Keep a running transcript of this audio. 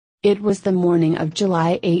It was the morning of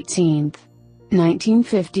July 18,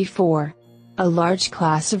 1954. A large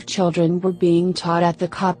class of children were being taught at the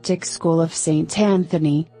Coptic school of St.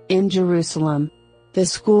 Anthony, in Jerusalem. The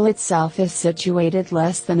school itself is situated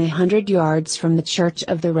less than 100 yards from the Church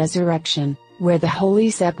of the Resurrection, where the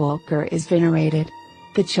Holy Sepulchre is venerated.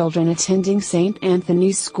 The children attending St.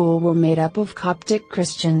 Anthony's school were made up of Coptic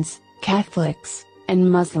Christians, Catholics,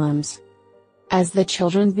 and Muslims. As the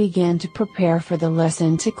children began to prepare for the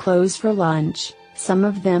lesson to close for lunch, some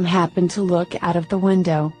of them happened to look out of the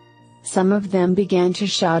window. Some of them began to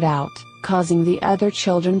shout out, causing the other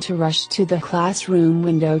children to rush to the classroom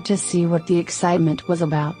window to see what the excitement was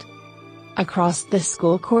about. Across the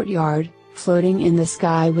school courtyard, floating in the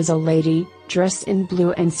sky was a lady, dressed in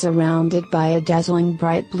blue and surrounded by a dazzling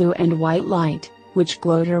bright blue and white light, which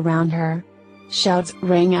glowed around her. Shouts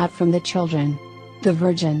rang out from the children. "The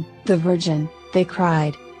Virgin, the Virgin," they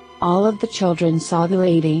cried. All of the children saw the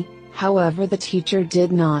lady, however the teacher did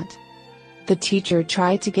not. The teacher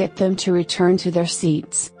tried to get them to return to their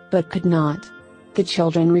seats, but could not. The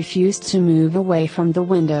children refused to move away from the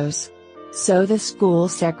windows. So the school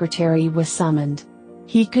secretary was summoned.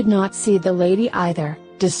 He could not see the lady either,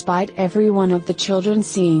 despite every one of the children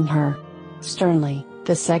seeing her. Sternly,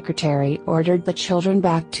 the secretary ordered the children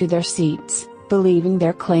back to their seats, believing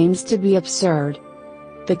their claims to be absurd.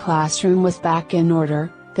 The classroom was back in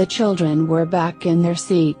order, the children were back in their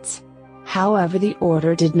seats. However, the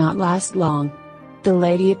order did not last long. The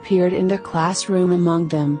lady appeared in the classroom among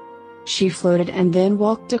them. She floated and then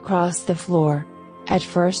walked across the floor. At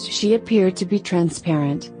first she appeared to be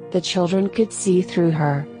transparent, the children could see through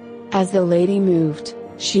her. As the lady moved,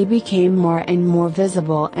 she became more and more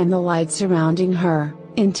visible and the light surrounding her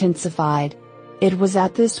intensified. It was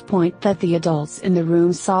at this point that the adults in the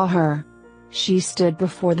room saw her. She stood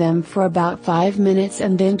before them for about 5 minutes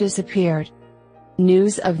and then disappeared.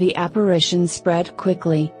 News of the apparition spread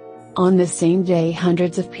quickly. On the same day,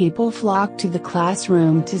 hundreds of people flocked to the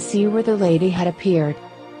classroom to see where the lady had appeared.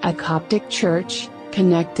 A Coptic church,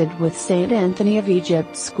 connected with St. Anthony of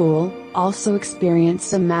Egypt School, also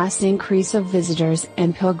experienced a mass increase of visitors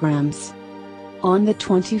and pilgrims. On the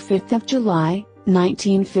 25th of July,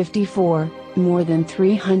 1954, more than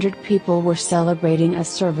 300 people were celebrating a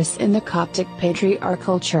service in the Coptic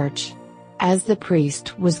Patriarchal Church. As the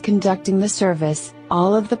priest was conducting the service,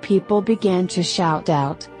 all of the people began to shout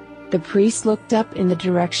out. The priest looked up in the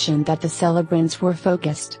direction that the celebrants were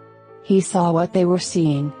focused. He saw what they were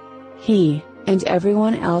seeing. He, and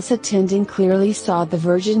everyone else attending, clearly saw the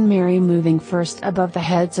Virgin Mary moving first above the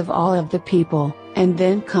heads of all of the people, and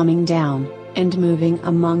then coming down, and moving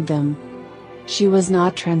among them. She was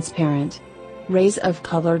not transparent. Rays of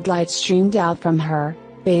colored light streamed out from her,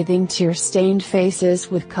 bathing tear-stained faces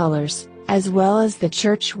with colors, as well as the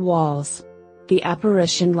church walls. The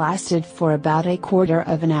apparition lasted for about a quarter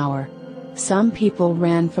of an hour. Some people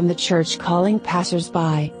ran from the church calling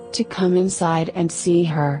passers-by, to come inside and see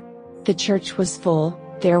her. The church was full,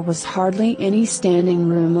 there was hardly any standing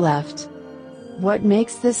room left. What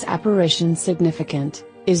makes this apparition significant,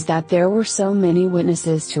 is that there were so many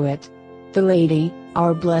witnesses to it. The lady,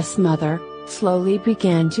 our Blessed Mother, slowly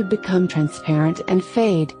began to become transparent and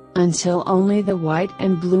fade, until only the white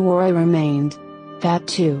and blue aura remained. That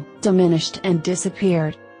too, diminished and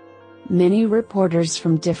disappeared. Many reporters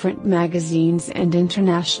from different magazines and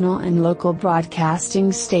international and local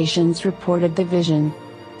broadcasting stations reported the vision.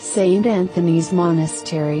 St. Anthony's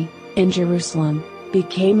Monastery, in Jerusalem,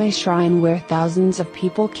 became a shrine where thousands of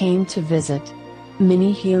people came to visit.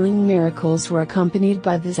 Many healing miracles were accompanied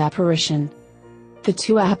by this apparition. The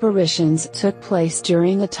two apparitions took place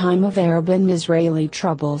during the time of Arab and Israeli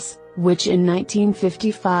troubles, which in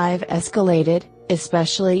 1955 escalated,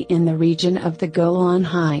 especially in the region of the Golan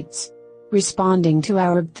Heights. Responding to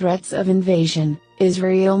Arab threats of invasion,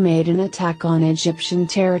 Israel made an attack on Egyptian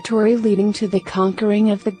territory, leading to the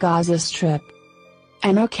conquering of the Gaza Strip.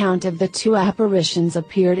 An account of the two apparitions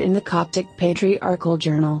appeared in the Coptic Patriarchal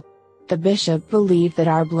Journal. The bishop believed that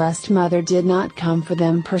our Blessed Mother did not come for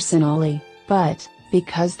them personally, but,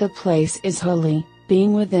 because the place is holy,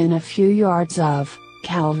 being within a few yards of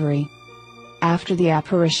Calvary. After the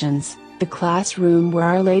apparitions, the classroom where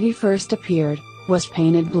Our Lady first appeared, was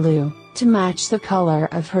painted blue, to match the color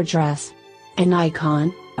of her dress. An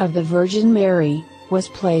icon, of the Virgin Mary, was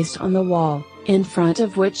placed on the wall, in front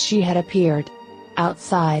of which she had appeared.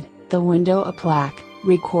 Outside the window a plaque,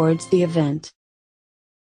 records the event.